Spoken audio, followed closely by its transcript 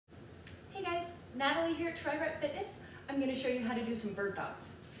Natalie here at TriRep Fitness. I'm going to show you how to do some bird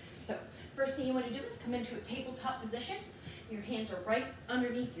dogs. So first thing you want to do is come into a tabletop position. Your hands are right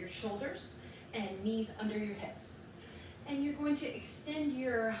underneath your shoulders and knees under your hips. And you're going to extend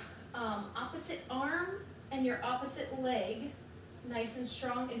your opposite arm and your opposite leg nice and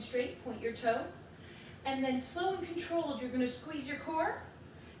strong and straight. Point your toe. And then slow and controlled, you're going to squeeze your core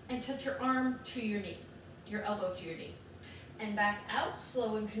and touch your arm to your knee, your elbow to your knee. And back out,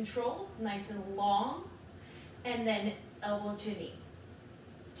 slow and controlled, nice and long, and then elbow to knee.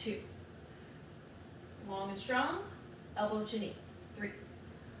 2. Long and strong, elbow to knee. 3.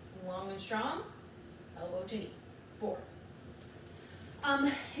 Long and strong, elbow to knee. 4.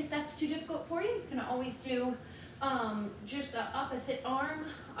 If that's too difficult for you, you can always do just the opposite arm,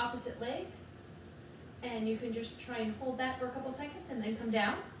 opposite leg, and you can just try and hold that for a couple seconds and then come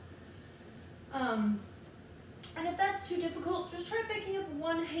down. And if that's too difficult, just try picking up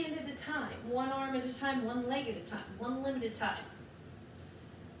one hand at a time, one arm at a time, one leg at a time, one limb at a time,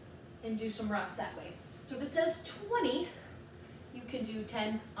 and do some rocks that way. So if it says 20, you can do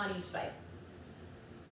 10 on each side.